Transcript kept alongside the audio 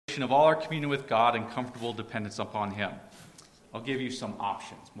of all our communion with God and comfortable dependence upon Him. I'll give you some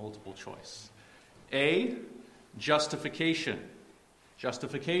options, multiple choice. A, justification.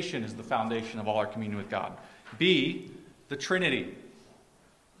 Justification is the foundation of all our communion with God. B, the Trinity.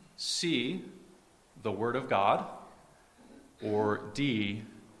 C, the Word of God. Or D,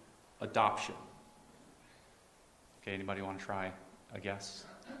 adoption. Okay, anybody want to try a guess?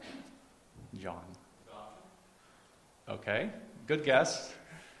 John. Okay, good guess.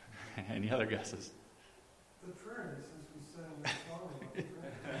 Any other guesses? The Trinity, since we said in the song about the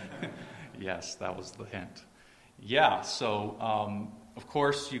Trinity. Yes, that was the hint. Yeah, so of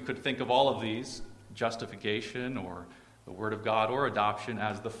course you could think of all of these, justification or the Word of God or adoption,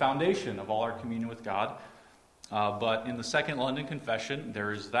 as the foundation of all our communion with God. But in the Second London Confession,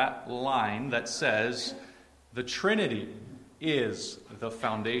 there is that line that says, the Trinity is the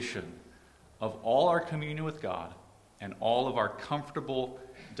foundation of all our communion with God and all of our comfortable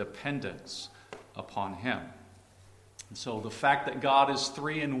dependence upon Him. And so the fact that God is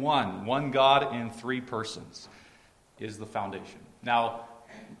three in one God in three persons, is the foundation. Now,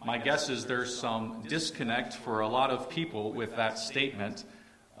 my guess is there's some disconnect for a lot of people with that statement.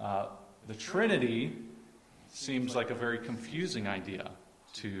 The Trinity seems like a very confusing idea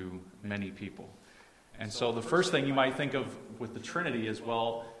to many people. And so the first thing you might think of with the Trinity is,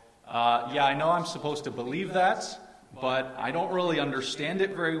 well, yeah, I know I'm supposed to believe that, but I don't really understand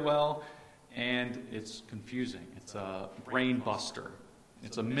it very well, and it's confusing. It's a brain buster.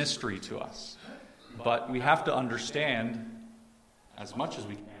 It's a mystery to us. But we have to understand as much as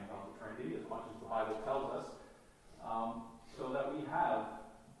we can about the Trinity, as much as the Bible tells us, so that we have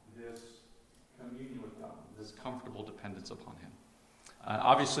this communion with God, this comfortable dependence upon Him.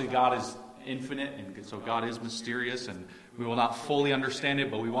 Obviously, God is infinite, and so God is mysterious, and we will not fully understand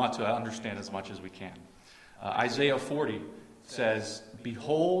it, but we want to understand as much as we can. Isaiah 40 says,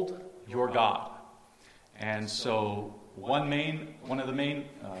 "Behold your God." And so one of the main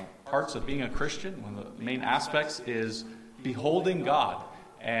parts of being a Christian, one of the main aspects is beholding God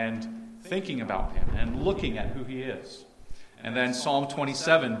and thinking about Him and looking at who He is. And then Psalm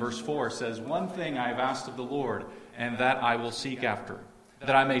 27 verse 4 says, "One thing I have asked of the Lord, and that I will seek after,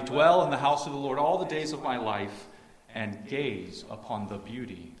 that I may dwell in the house of the Lord all the days of my life and gaze upon the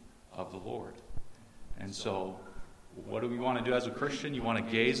beauty of the Lord." And so, what do we want to do as a Christian? You want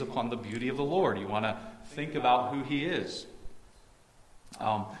to gaze upon the beauty of the Lord. You want to think about who He is.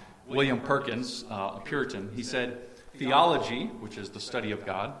 William Perkins, a Puritan, he said, "Theology, which is the study of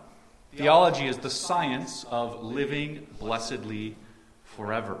God, theology is the science of living blessedly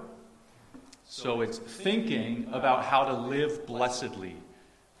forever." So it's thinking about how to live blessedly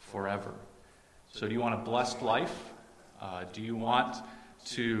forever. So do you want a blessed life? Do you want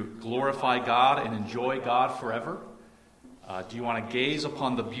to glorify God and enjoy God forever? Do you want to gaze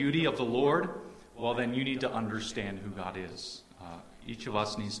upon the beauty of the Lord? Well, then you need to understand who God is. Each of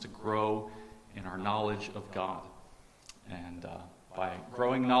us needs to grow in our knowledge of God. And by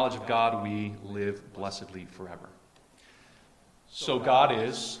growing knowledge of God, we live blessedly forever. So God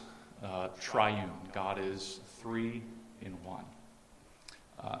is triune. God is three in one.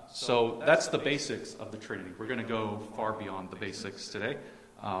 So that's the basics of the Trinity. We're going to go far beyond the basics today.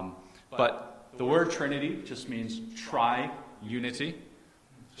 But the word Trinity just means tri-unity.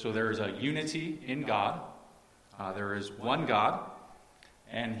 So there is a unity in God. There is one God,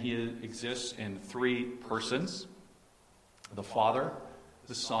 and He exists in three persons: the Father,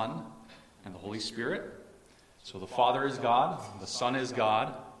 the Son, and the Holy Spirit. So the Father is God, the Son is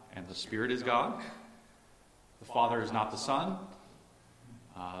God, and the Spirit is God. The Father is not the Son.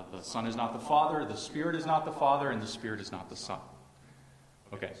 The Son is not the Father. The Spirit is not the Father, and the Spirit is not the Son.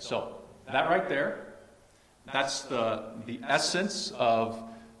 Okay, so that right there, that's the essence of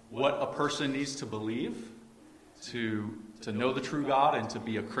what a person needs to believe to know the true God and to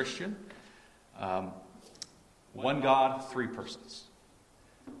be a Christian. One God, three persons.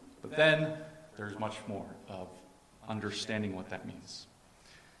 But then there's much more of understanding what that means.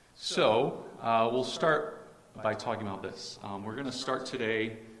 So we'll start by talking about this. We're going to start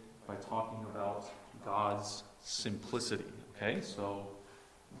today by talking about God's simplicity. Okay, so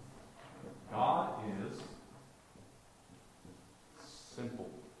God is simple.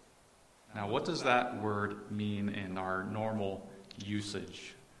 Now, what does that word mean in our normal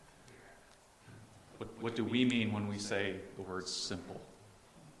usage? What do we mean when we say the word simple?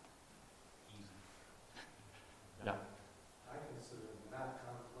 Yeah. I consider it not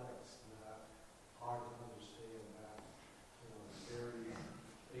complex, not hard to understand, not very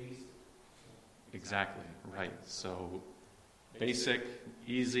basic. Exactly, right. So basic,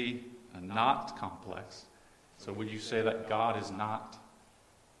 easy, and not complex. So would you say that God is not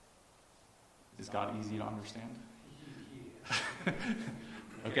Is God easy to understand?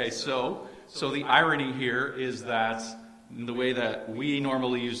 Okay, so the irony here is that in the way that we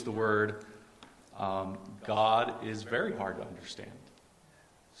normally use the word, God is very hard to understand.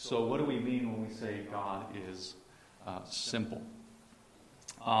 So what do we mean when we say God is simple?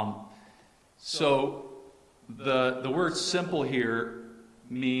 So the word simple here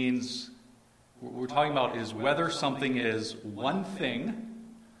means, what we're talking about is whether something is one thing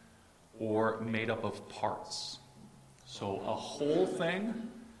or made up of parts. So a whole thing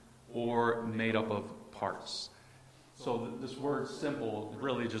or made up of parts. So this word simple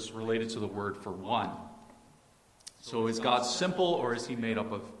really just related to the word for one. So is God simple or is he made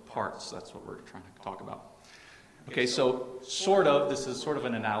up of parts? That's what we're trying to talk about. Okay, so this is sort of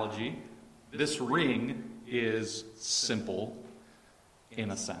an analogy. This ring is simple in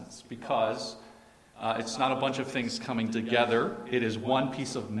a sense because it's not a bunch of things coming together. It is one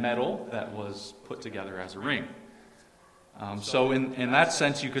piece of metal that was put together as a ring. So in that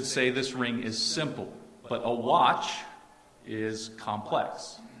sense, you could say this ring is simple. But a watch is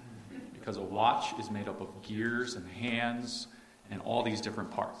complex because a watch is made up of gears and hands and all these different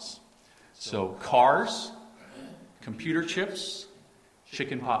parts. So cars, computer chips,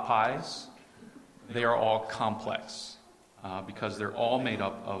 chicken pot pies, they are all complex because they're all made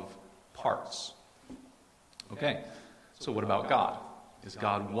up of parts. Okay, so what about God? Is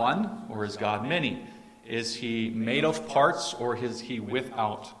God one or is God many? Is he made of parts or is he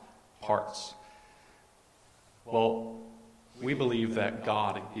without parts? Well, we believe that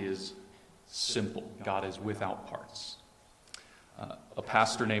God is simple. God is without parts. A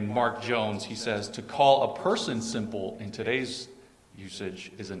pastor named Mark Jones, he says, to call a person simple in today's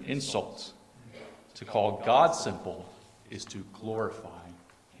usage is an insult. To call God simple is to glorify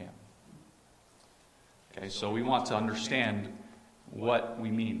him. Okay, so we want to understand what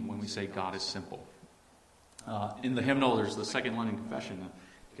we mean when we say God is simple. In the hymnal, there's the second London Confession.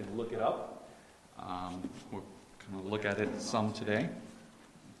 You can look it up. We're going to look at it some today.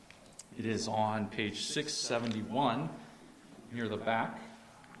 It is on page 671 near the back.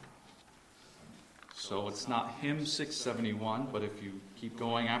 So it's not hymn 671, but if you keep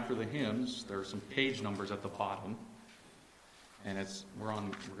going after the hymns, there are some page numbers at the bottom. And we're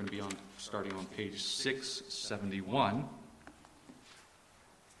going to be starting on page 671.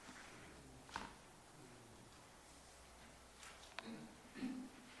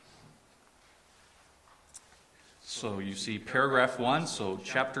 So you see paragraph 1, so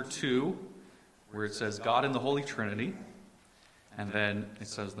chapter 2, where it says God in the Holy Trinity. And then it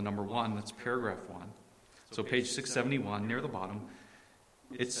says the number 1, that's paragraph 1. So page 671, near the bottom,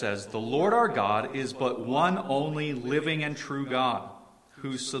 it says, the Lord our God is but one only living and true God,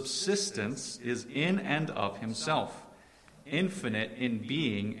 whose subsistence is in and of himself, infinite in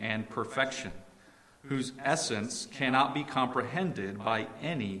being and perfection, whose essence cannot be comprehended by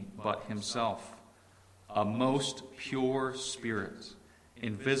any but himself, a most pure spirit,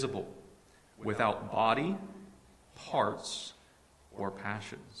 invisible, without body, parts, or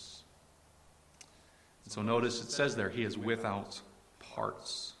passions. And so notice it says there, he is without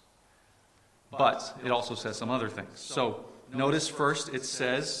parts. But it also says some other things. So notice first it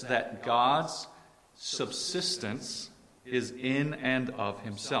says that God's subsistence is in and of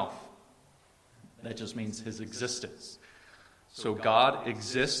himself. That just means his existence. So God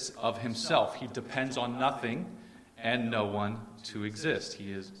exists of himself. He depends on nothing and no one to exist.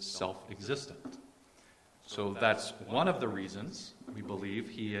 He is self-existent. So that's one of the reasons we believe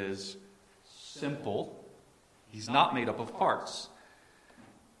he is simple. He's not made up of parts.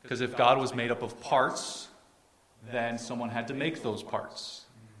 Because if God was made up of parts, then someone had to make those parts.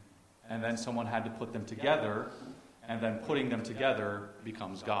 And then someone had to put them together, and then putting them together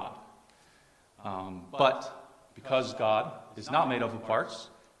becomes God. But because God is not made up of parts,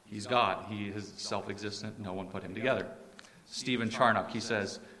 he's God. He is self-existent. No one put him together. Stephen Charnock, he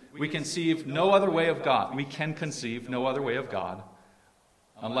says, we can conceive no other way of God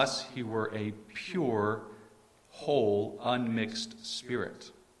unless he were a pure, whole, unmixed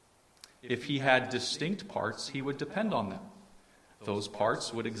spirit. If he had distinct parts, he would depend on them. Those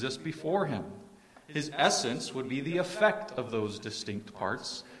parts would exist before him. His essence would be the effect of those distinct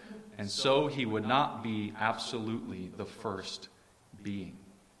parts, and so he would not be absolutely the first being.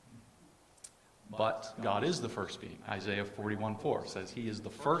 But God is the first being. Isaiah 41:4 says he is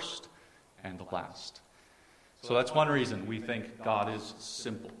the first and the last. So that's one reason we think God is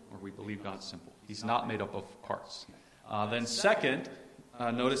simple, or we believe God's simple. He's not made up of parts. Then second,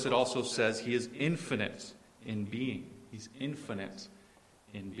 notice it also says he is infinite in being. He's infinite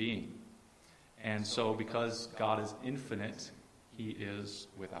in being. And so because God is infinite, he is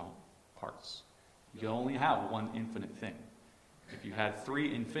without parts. You can only have one infinite thing. If you had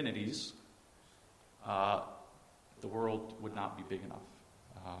three infinities, the world would not be big enough.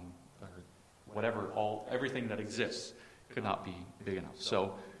 Or everything that exists could not be big enough.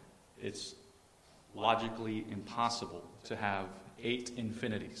 So it's logically impossible to have 8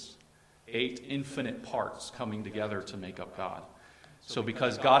 infinities, 8 infinite parts coming together to make up God. So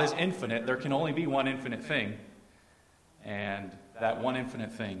because God is infinite, there can only be one infinite thing, and that one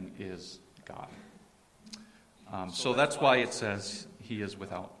infinite thing is God. So that's why it says he is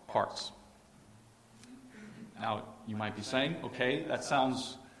without parts. Now, you might be saying, okay, that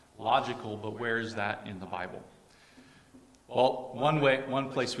sounds logical, but where is that in the Bible? Well, one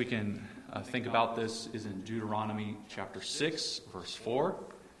place we can think about this is in Deuteronomy chapter 6, verse 4.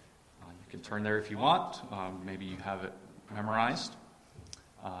 You can turn there if you want. Maybe you have it memorized.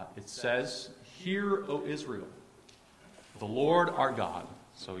 It says, "Hear, O Israel, the Lord our God,"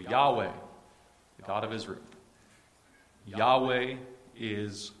 so Yahweh, the God of Israel, Yahweh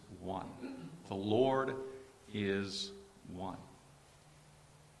is one. The Lord is one.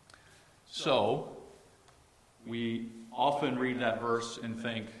 So, we often read that verse and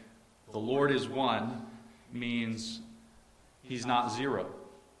think, the Lord is one means he's not 0,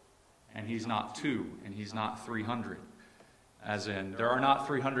 and he's not 2, and he's not 300. As in, there are not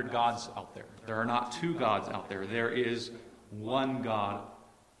 300 gods out there. There are not 2 gods out there. There is one God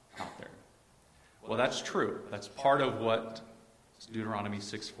out there. Well, that's true. That's part of what Deuteronomy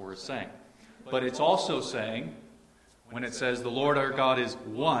 6:4 is saying. But it's also saying, when it says the Lord our God is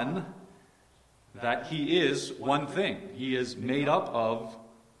one, that he is one thing. He is made up of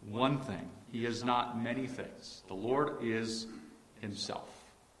one thing. He is not many things. The Lord is himself.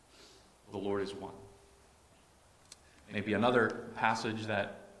 The Lord is one. Maybe another passage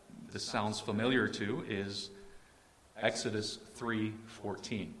that this sounds familiar to is Exodus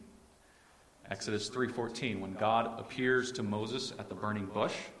 3:14. Exodus 3:14, when God appears to Moses at the burning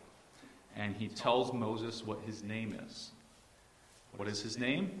bush, and he tells Moses what his name is. What is his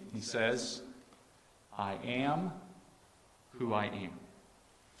name? He says, I am who I am.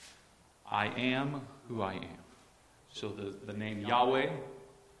 I am who I am. So the name Yahweh,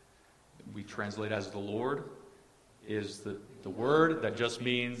 we translate as the Lord, is the word that just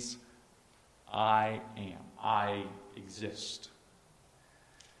means I am. I exist.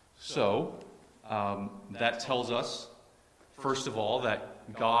 So, that tells us, first of all,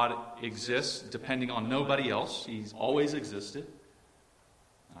 that God exists depending on nobody else. He's always existed.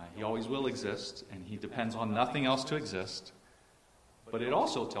 He always will exist, and he depends on nothing else to exist. But it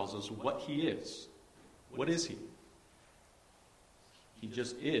also tells us what he is. What is he? He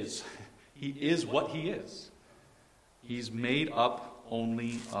just is. He is what he is. He's made up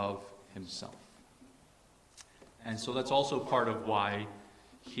only of himself. And so that's also part of why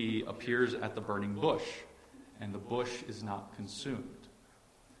he appears at the burning bush, and the bush is not consumed.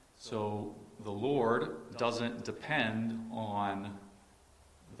 So the Lord doesn't depend on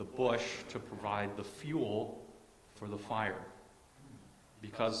the bush to provide the fuel for the fire,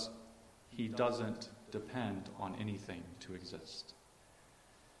 because he doesn't depend on anything to exist.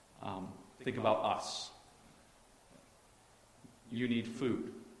 Think about us. You need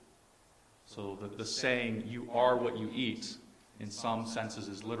food. So the saying, you are what you eat, in some senses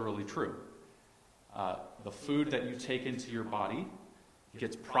is literally true. The food that you take into your body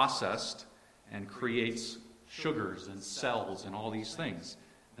gets processed and creates sugars and cells and all these things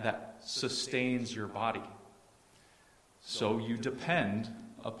that sustains your body. So you depend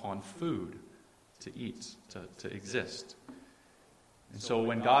upon food to eat, to exist. And so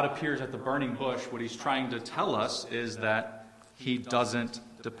when God appears at the burning bush, what he's trying to tell us is that he doesn't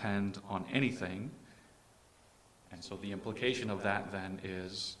depend on anything. And so the implication of that then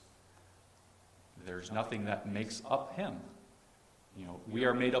is there's nothing that makes up him. We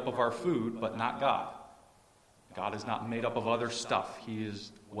are made up of our food, but not God. God is not made up of other stuff. He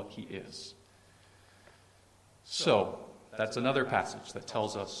is what he is. So, that's another passage that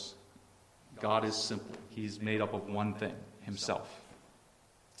tells us God is simple. He's made up of one thing, himself.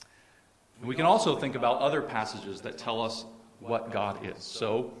 We can also think about other passages that tell us what God is.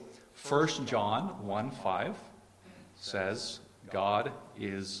 So, 1 John 1:5 says, God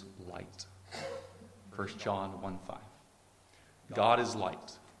is light. 1 John 1:5. God is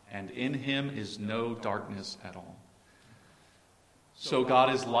light, and in him is no darkness at all. So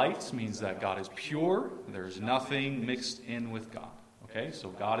God is light means that God is pure. There's nothing mixed in with God. Okay, so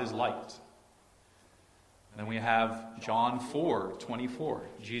God is light. Then we have John 4:24.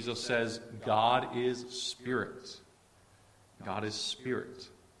 Jesus says, God is spirit. God is spirit.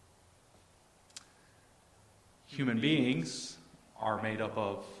 Human beings are made up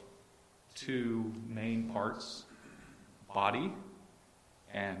of two main parts, body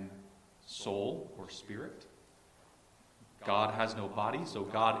and soul or spirit. God has no body, so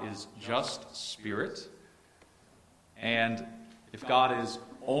God is just spirit. And if God is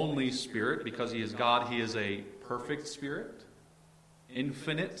only spirit, because he is God, he is a perfect spirit,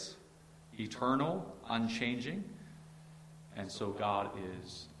 infinite, eternal, unchanging. And so God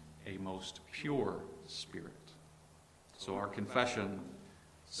is a most pure spirit. So our confession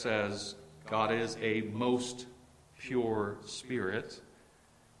says God is a most pure spirit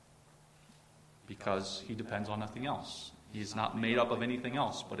because he depends on nothing else. He is not made up of anything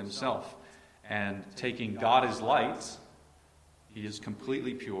else but himself. And taking God as light, he is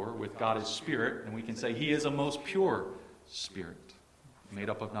completely pure. With God as spirit, and we can say he is a most pure spirit, made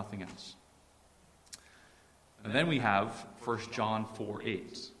up of nothing else. And then we have 1 John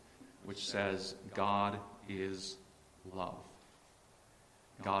 4:8, which says God is love.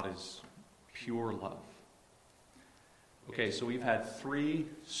 God is pure love. Okay, so we've had three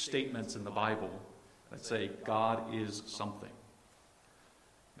statements in the Bible that say God is something.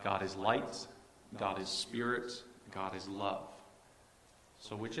 God is light, God is spirit, God is love.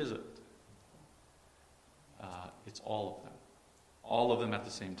 So which is it? It's all of them. All of them at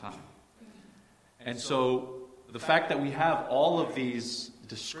the same time. And so the fact that we have all of these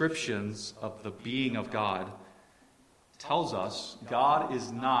descriptions of the being of God tells us God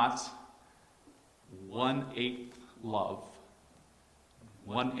is not 1/8 love,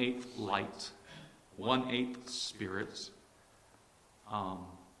 1/8 light, 1/8 spirit,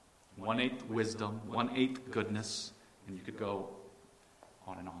 1/8 wisdom, 1/8 goodness, and you could go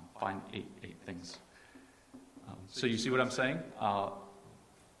on and on, find eight things. So you see what I'm saying?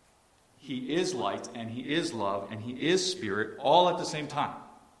 He is light, and he is love, and he is spirit, all at the same time.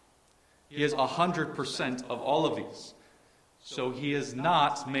 He is 100% of all of these. So he is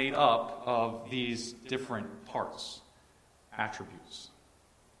not made up of these different parts, attributes.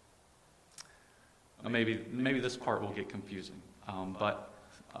 Maybe this part will get confusing, but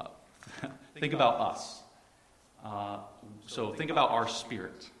think about us. So think about our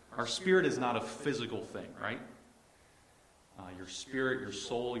spirit. Our spirit is not a physical thing, right? Your spirit, your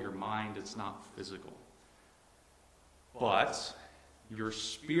soul, your mind, it's not physical. But your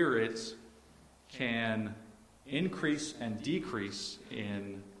spirit can increase and decrease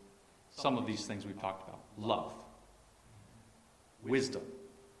in some of these things we've talked about. Love, wisdom,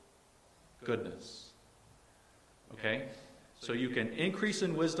 goodness. Okay? So you can increase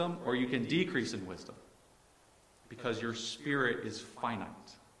in wisdom or you can decrease in wisdom because your spirit is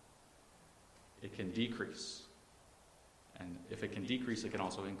finite. It can decrease. And if it can decrease, it can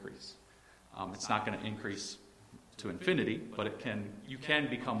also increase. It's not going to increase to infinity, but you can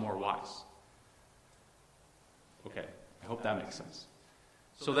become more wise. Okay, I hope that makes sense.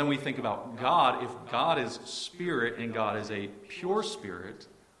 So then we think about God. If God is spirit and God is a pure spirit,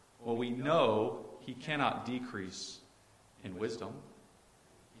 well, we know he cannot decrease in wisdom.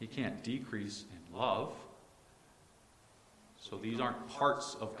 He can't decrease in love. So these aren't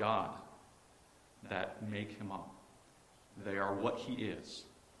parts of God that make him up. They are what he is,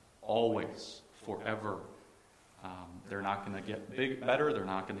 always, forever. They're not going to get better. They're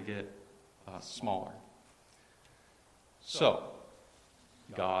not going to get smaller. So,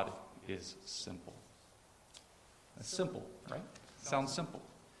 God is simple. That's simple, right? Sounds simple.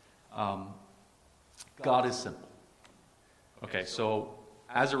 God is simple. Okay, so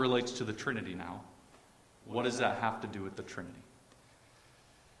as it relates to the Trinity now, what does that have to do with the Trinity?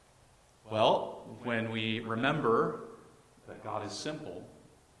 Well, when we remember that God is simple,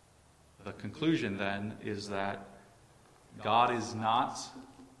 the conclusion then is that God is not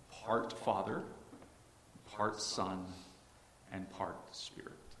part Father, part Son, and part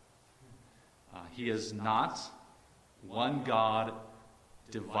Spirit. He is not one God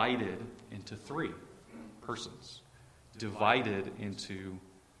divided into three persons, divided into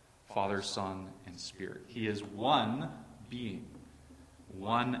Father, Son, and Spirit. He is one being,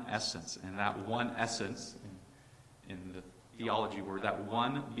 one essence, and that one essence, in the theology word, that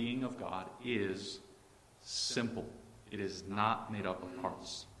one being of God is simple. It is not made up of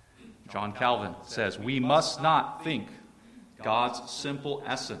parts. John Calvin says, we must not think God's simple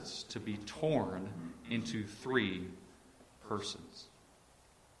essence to be torn into three persons.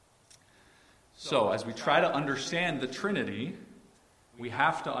 So, as we try to understand the Trinity, we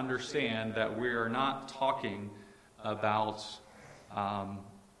have to understand that we are not talking about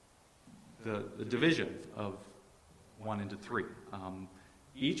the division of one into three.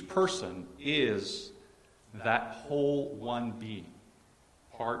 Each person is that whole one being.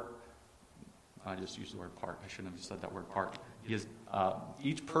 I just used the word part. I shouldn't have said that word part.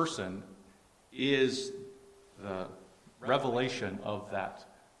 Each person is the revelation of that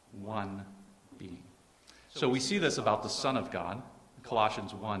one being. So we see this about the Son of God,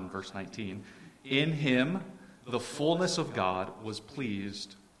 Colossians 1, verse 19. In him, the fullness of God was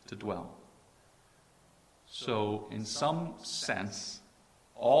pleased to dwell. So, in some sense,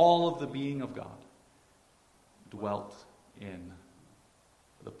 all of the being of God dwelt in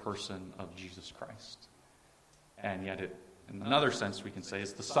the person of Jesus Christ. And yet, in another sense, we can say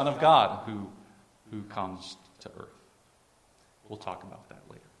it's the Son of God who comes to earth. We'll talk about that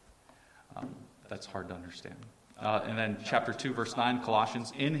later. That's hard to understand. And then chapter 2, verse 9,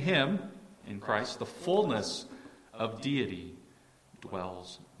 Colossians, in him, in Christ, the fullness of deity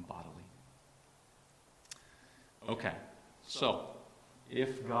dwells bodily. Okay, so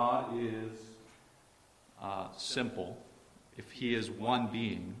if God is simple, if he is one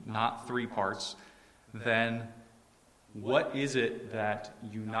being, not three parts, then what is it that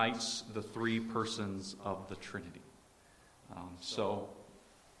unites the three persons of the Trinity? So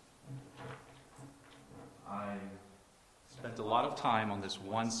I spent a lot of time on this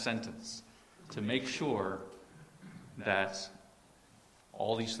one sentence to make sure that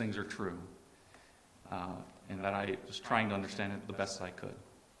all these things are true, and that I was trying to understand it the best I could.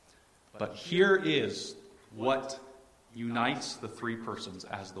 But here is what unites the three persons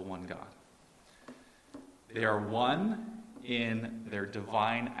as the one God. They are one in their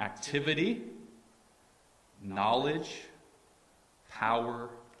divine activity, knowledge, power,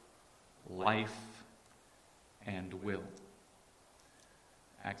 life, and will.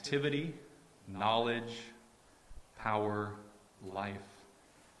 Activity, knowledge, power, life,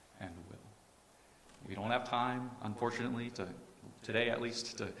 and will. We don't have time, unfortunately, today at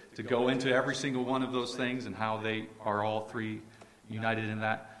least, to go into every single one of those things and how they are all three united in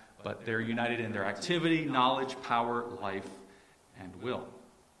that. But they're united in their activity, knowledge, power, life, and will.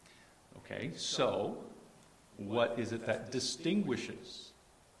 Okay, so what is it that distinguishes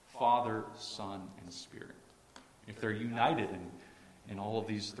Father, Son, and Spirit? If they're united in all of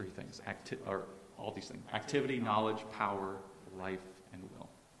these three things, activity, knowledge, power, life, and will.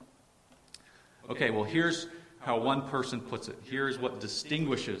 Okay, well, here's how one person puts it. Here's what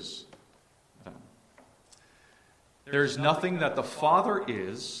distinguishes them. There's nothing that the Father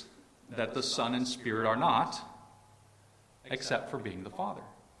is that the Son and Spirit are not, except for being the Father.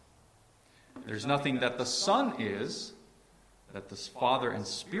 There's nothing that the Son is that the Father and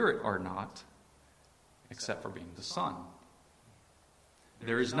Spirit are not, except for being the Son.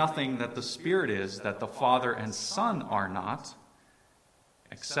 There is nothing that the Spirit is that the Father and Son are not,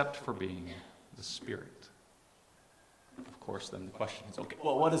 except for being the Spirit. Of course, then the question is, okay,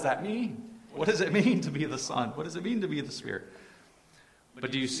 well, what does that mean? What does it mean to be the Son? What does it mean to be the Spirit?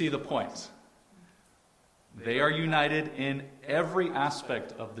 But do you see the point? They are united in every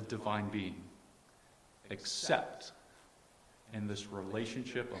aspect of the divine being, except in this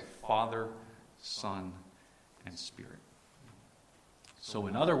relationship of Father, Son, and Spirit. So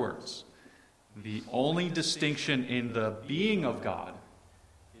in other words, the only distinction in the being of God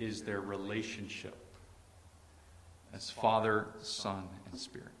is their relationship as Father, Son, and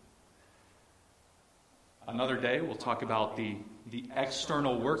Spirit. Another day, we'll talk about the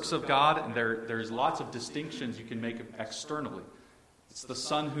external works of God, and there's lots of distinctions you can make externally. It's the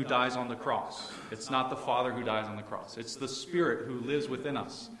Son who dies on the cross. It's not the Father who dies on the cross. It's the Spirit who lives within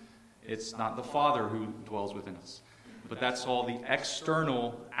us. It's not the Father who dwells within us. But that's all the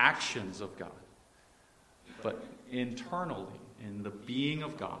external actions of God. But internally, in the being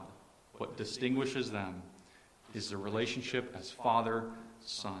of God, what distinguishes them is the relationship as Father,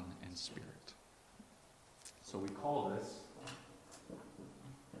 Son, and Spirit. So we call this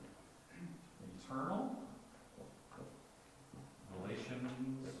eternal relationship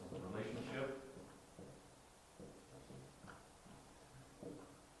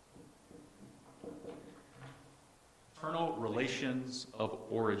eternal relations of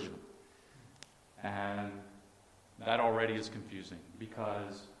origin. And that already is confusing,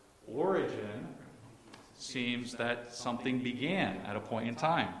 because origin seems that something began at a point in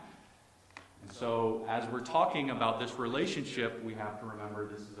time. And so as we're talking about this relationship, we have to remember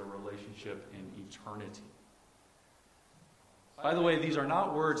this is a relationship in eternity. By the way, these are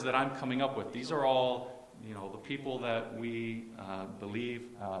not words that I'm coming up with. These are all, the people that we believe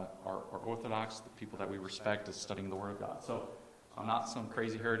are Orthodox, the people that we respect as studying the Word of God. So I'm not some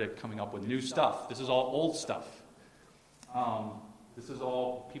crazy heretic coming up with new stuff. This is all old stuff. This is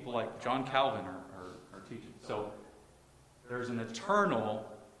all people like John Calvin are teaching. So there's an eternal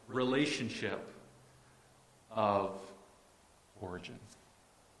relationship of origin.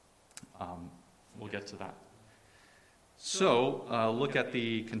 We'll get to that. So look at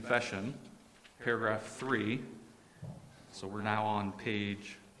the confession. paragraph 3. So we're now on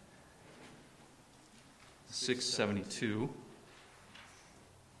page 672.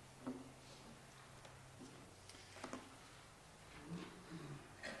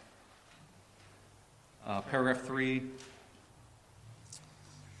 Paragraph 3. I'm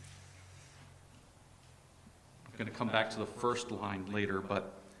going to come back to the first line later,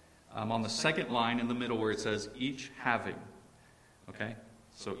 but on the second line in the middle where it says each having. Okay?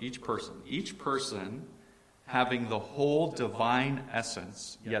 So each person having the whole divine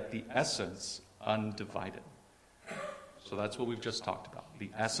essence, yet the essence undivided. So that's what we've just talked about.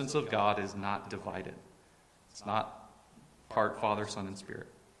 The essence of God is not divided. It's not part Father, Son, and Spirit.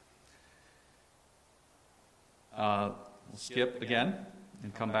 We'll skip again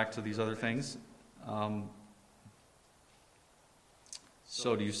and come back to these other things.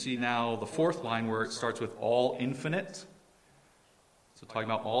 So do you see now the fourth line where it starts with all infinite? So talking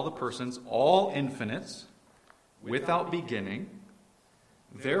about all the persons, all infinite, without beginning,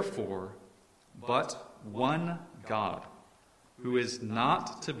 therefore, but one God, who is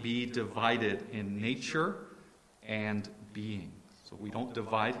not to be divided in nature and being. So we don't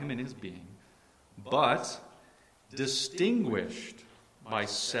divide him in his being, but distinguished by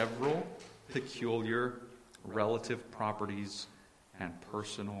several peculiar relative properties and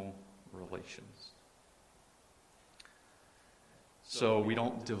personal relations. So we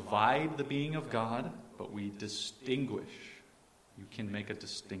don't divide the being of God, but we distinguish. You can make a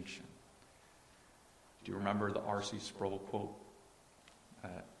distinction. Do you remember the R.C. Sproul quote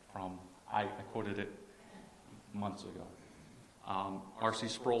I quoted it months ago. R.C.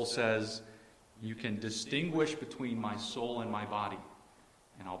 Sproul says, "You can distinguish between my soul and my body,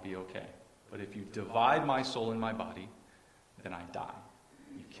 and I'll be okay. But if you divide my soul and my body, then I die.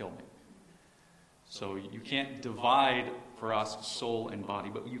 You kill me." So you can't divide for us soul and body,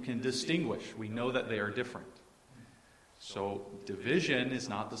 but you can distinguish. We know that they are different. So division is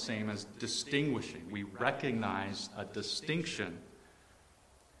not the same as distinguishing. We recognize a distinction.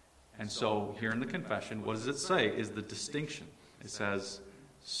 And so here in the confession, what does it say is the distinction? It says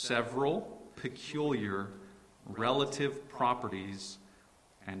several peculiar relative properties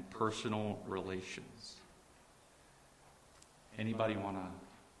and personal relations. Anybody want to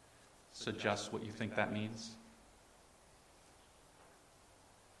suggest what you think that means?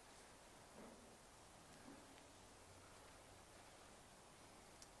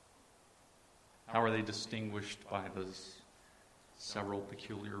 How are they distinguished by those several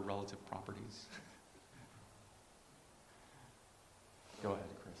peculiar relative properties? Go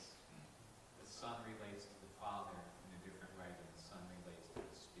ahead, Chris. The Son relates to the Father in a different way than the Son relates to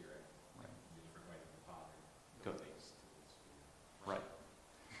the Spirit. Right. In a different way than the Father Good. relates to the Spirit. Right.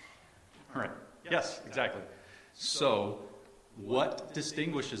 All right. Yes, exactly. So, what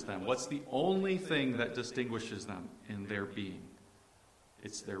distinguishes them? What's the only thing that distinguishes them in their being?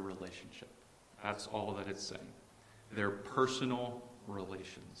 It's their relationship. That's all that it's saying. Their personal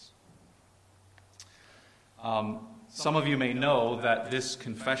relations. Some of you may know that this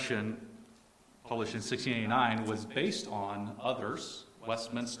confession, published in 1689, was based on others,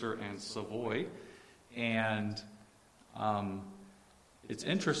 Westminster and Savoy, and it's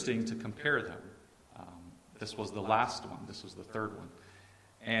interesting to compare them. This was the last one. This was the third one.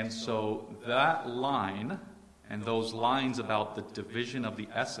 And so that line and those lines about the division of the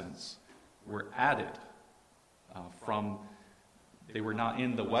essence were added they were not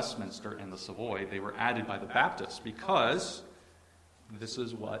in the Westminster and the Savoy. They were added by the Baptists because this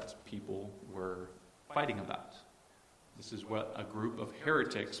is what people were fighting about. This is what a group of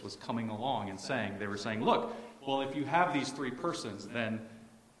heretics was coming along and saying. They were saying, look, well, if you have these three persons, then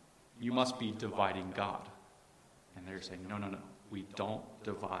you must be dividing God. And they're saying, no. We don't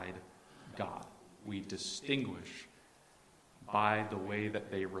divide God. We distinguish by the way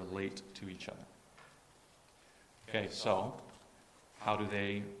that they relate to each other. Okay, so how do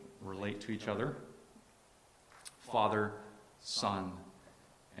they relate to each other? Father, Son,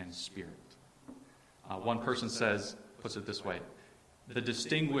 and Spirit. One person puts it this way: the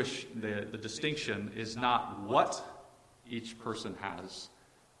distinction is not what each person has,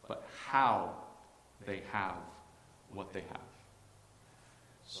 but how they have what they have.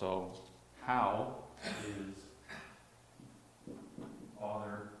 So, how is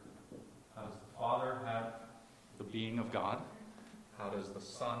Father? How does the Father have the being of God? How does the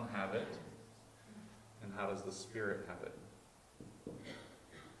Son have it? And how does the Spirit have it?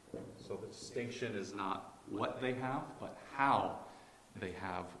 So the distinction is not what they have, but how they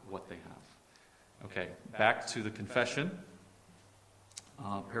have what they have. Okay, back to the confession.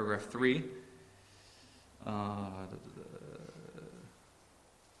 Paragraph 3.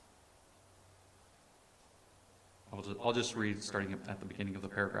 I'll just read starting at the beginning of the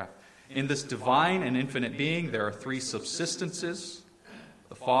paragraph. In this divine and infinite being, there are three subsistences: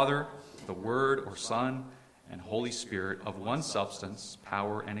 the Father, the Word or Son, and Holy Spirit, of one substance,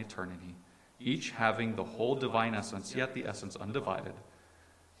 power, and eternity, each having the whole divine essence, yet the essence undivided.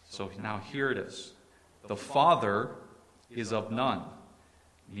 So now here it is. The Father is of none,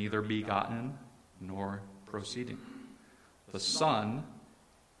 neither begotten nor proceeding. The Son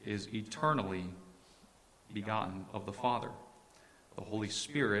is eternally begotten of the Father. The Holy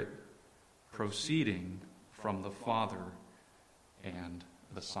Spirit proceeding from the Father and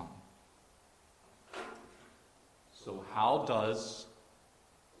the Son. So how does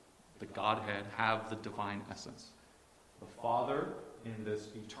the Godhead have the divine essence? The Father, in this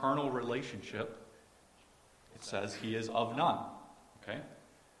eternal relationship, it says he is of none. Okay?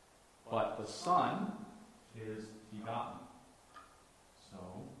 But the Son is begotten. So,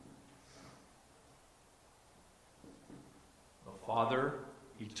 the Father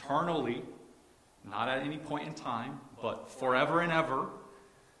eternally, not at any point in time, but forever and ever,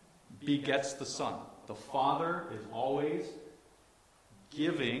 begets the Son. The Father is always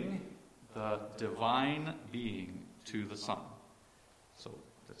giving the divine being to the Son. So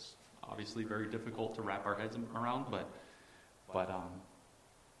that's obviously very difficult to wrap our heads around, but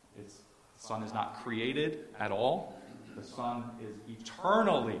the Son is not created at all. The Son is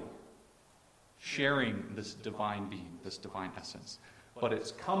eternally sharing this divine being, this divine essence. But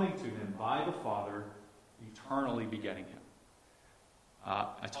it's coming to him by the Father, eternally begetting him.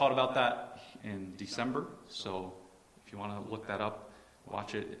 I taught about that in December, so if you want to look that up,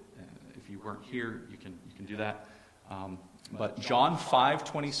 watch it. If you weren't here, you can do that. But John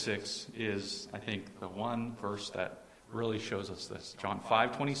 5:26 is, I think, the one verse that really shows us this. John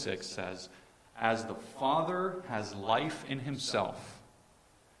 5:26 says, "As the Father has life in himself,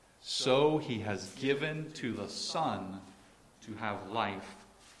 so he has given to the Son to have life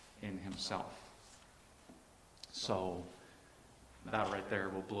in himself." So that right there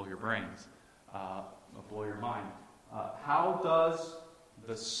will blow your brains, will blow your mind. How does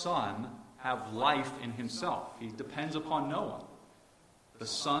the Son have life in himself? He depends upon no one. The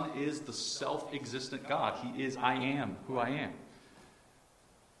Son is the self-existent God. He is, I am who I am.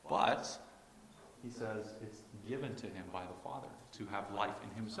 But he says it's given to him by the Father to have life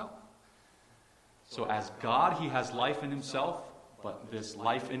in himself. So as God, he has life in himself, but this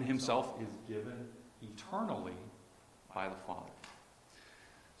life in himself is given eternally by the Father.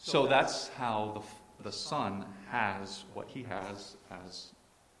 So that's how the Son has what he has as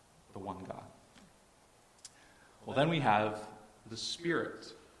the one God. Well, then we have the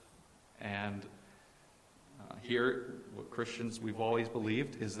Spirit. And here, what Christians we've always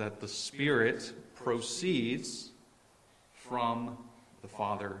believed is that the Spirit proceeds from the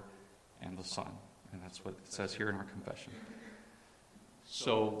Father and the Son. And that's what it says here in our confession.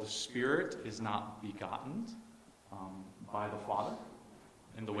 So the Spirit is not begotten by the Father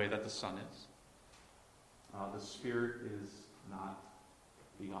in the way that the Son is. The Spirit is not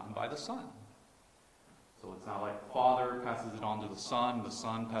begotten by the Son. So it's not like Father passes it on to the Son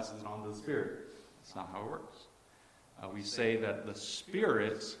passes it on to the Spirit. That's not how it works. We say that the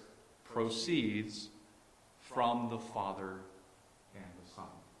Spirit proceeds from the Father and the Son.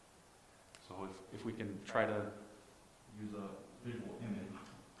 So if we can try to use a visual image,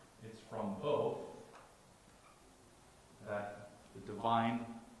 it's from both that the divine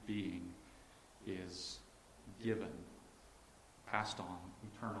being is given, passed on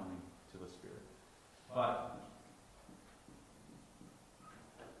eternally to the Spirit. But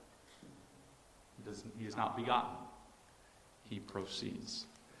he is not begotten. He proceeds.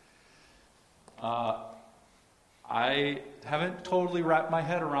 I haven't totally wrapped my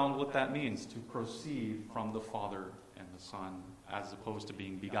head around what that means, to proceed from the Father and the Son, as opposed to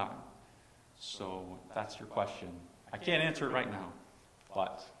being begotten. So that's your question. I can't answer it right now,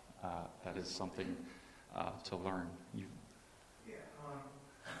 but that is something to learn. You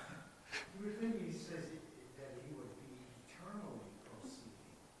would think he says that he would be eternally proceeding.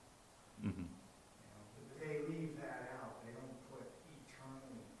 Mm-hmm. But they leave that out. They don't put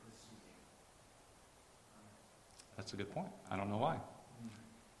eternally proceeding. That's a good point. I don't know why.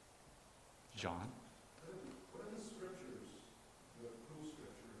 John? What are the scriptures, the proof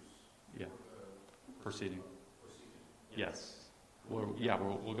scriptures? Yeah. Proceeding. Proceeding. Yes.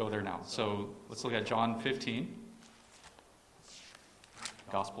 We'll go there now. So let's look at John 15.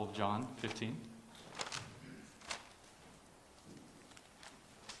 Gospel of John 15.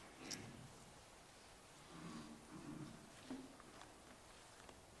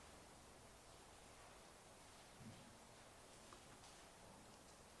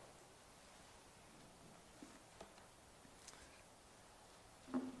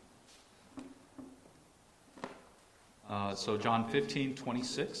 So John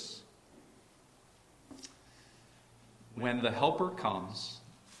 15:26. When the Helper comes,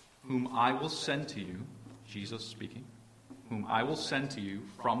 whom I will send to you, Jesus speaking, whom I will send to you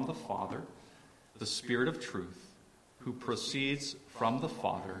from the Father, the Spirit of truth, who proceeds from the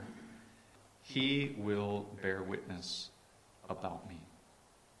Father, he will bear witness about me.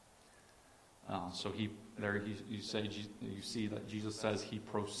 So you see that Jesus says he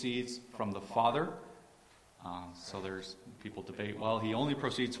proceeds from the Father. So there's people debate, well, he only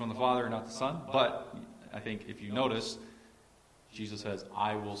proceeds from the Father, not the Son. But I think if you notice, Jesus says,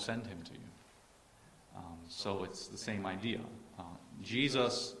 I will send him to you. So it's the same idea.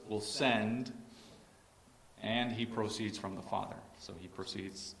 Jesus will send, and he proceeds from the Father. So he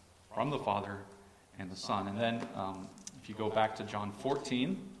proceeds from the Father and the Son. And then if you go back to John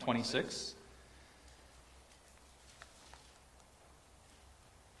 14:26.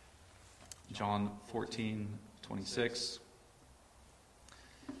 John 14:26.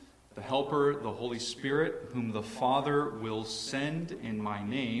 The Helper, the Holy Spirit, whom the Father will send in my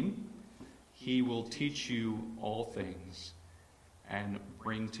name, he will teach you all things and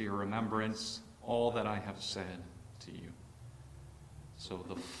bring to your remembrance all that I have said to you. So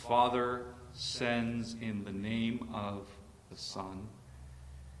the Father sends in the name of the Son.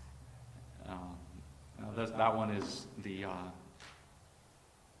 That one is the,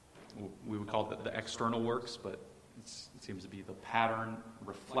 we would call it the external works, but it seems to be the pattern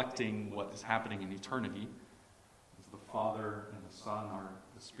reflecting what is happening in eternity. As the Father and the Son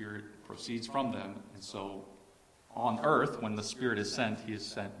the Spirit proceeds from them. And so on earth, when the Spirit is sent, he is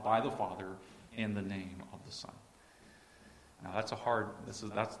sent by the Father in the name of the Son. Now that's the hard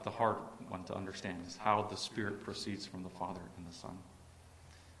one to understand, is how the Spirit proceeds from the Father and the Son.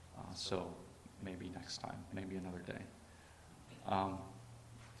 So maybe next time, maybe another day.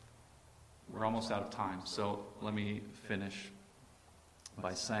 We're almost out of time, so let me finish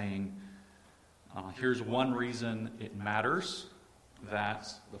by saying here's one reason it matters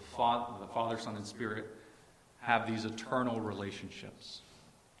that the Father, Son, and Spirit have these eternal relationships.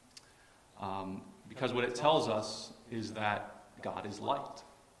 Because what it tells us is that God is light.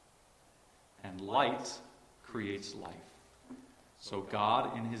 And light creates life. So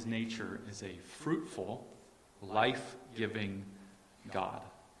God in his nature is a fruitful, life-giving God.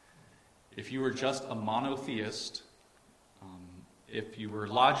 If you were just a monotheist, if you were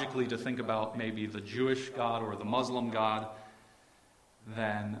logically to think about maybe the Jewish God or the Muslim God,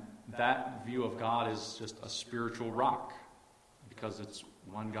 then that view of God is just a spiritual rock, because it's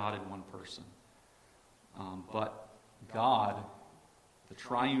one God and one person. But God, the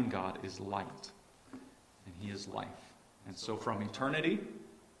triune God, is light, and he is life. And so from eternity,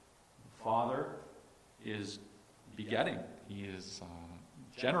 the Father is begetting. He is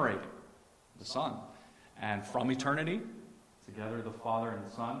generating the Son. And from eternity, together the Father and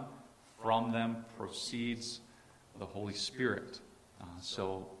the Son, from them proceeds the Holy Spirit.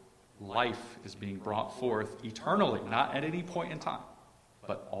 So life is being brought forth eternally, not at any point in time,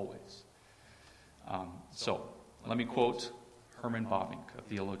 but always. So let me quote Herman Bavinck, a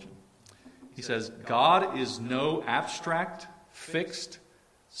theologian. He says, God is no abstract, fixed,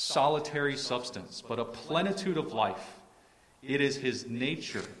 solitary substance, but a plenitude of life. It is his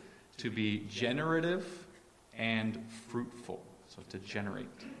nature to be generative and fruitful. So to generate,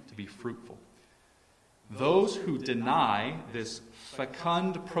 to be fruitful. Those who deny this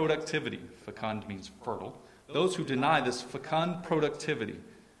fecund productivity, fecund means fertile, those who deny this fecund productivity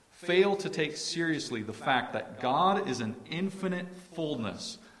fail to take seriously the fact that God is an infinite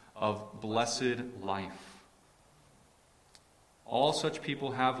fullness of blessed life. All such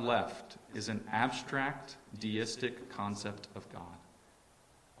people have left is an abstract, deistic concept of God.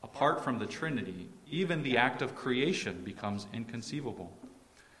 Apart from the Trinity, even the act of creation becomes inconceivable.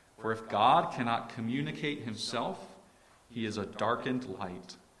 For if God cannot communicate himself, he is a darkened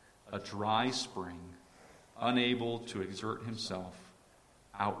light, a dry spring, unable to exert himself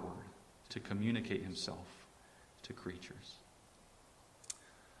outward, to communicate himself to creatures.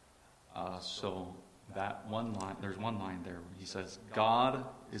 So that one line, there's one line there where he says, God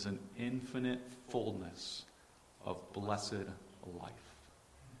is an infinite fullness of blessed life.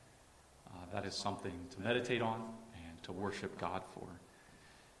 That is something to meditate on and to worship God for.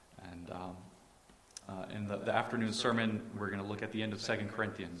 And in the afternoon sermon, we're going to look at the end of 2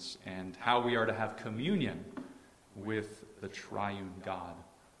 Corinthians and how we are to have communion with the triune God.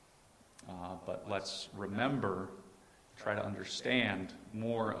 But let's remember, try to understand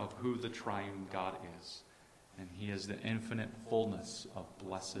more of who the triune God is. And he is the infinite fullness of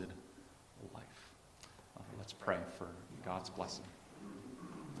blessed life. Let's pray for God's blessing.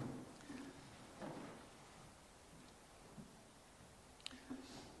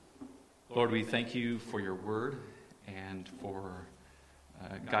 Lord, we thank you for your word and for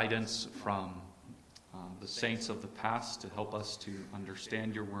guidance from the saints of the past to help us to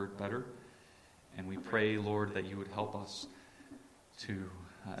understand your word better. And we pray, Lord, that you would help us to,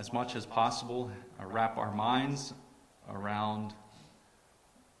 as much as possible, wrap our minds around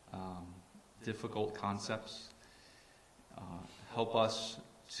difficult concepts. Help us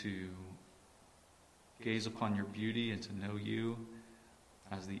to gaze upon your beauty and to know you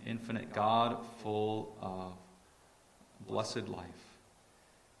as the infinite God, full of blessed life.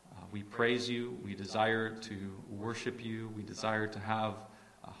 We praise you. We desire to worship you. We desire to have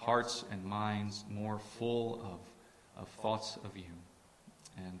hearts and minds more full of thoughts of you.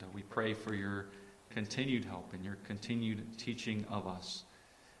 And we pray for your continued help and your continued teaching of us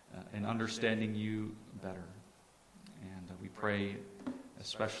and understanding you better. And we pray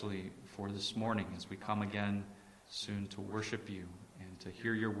especially for this morning as we come again soon to worship you and to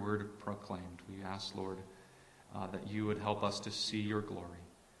hear your word proclaimed. We ask, Lord, that you would help us to see your glory,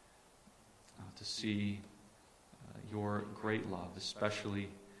 to see your great love, especially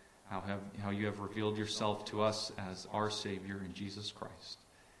how you have revealed yourself to us as our Savior in Jesus Christ.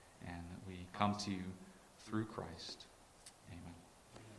 And we come to you through Christ.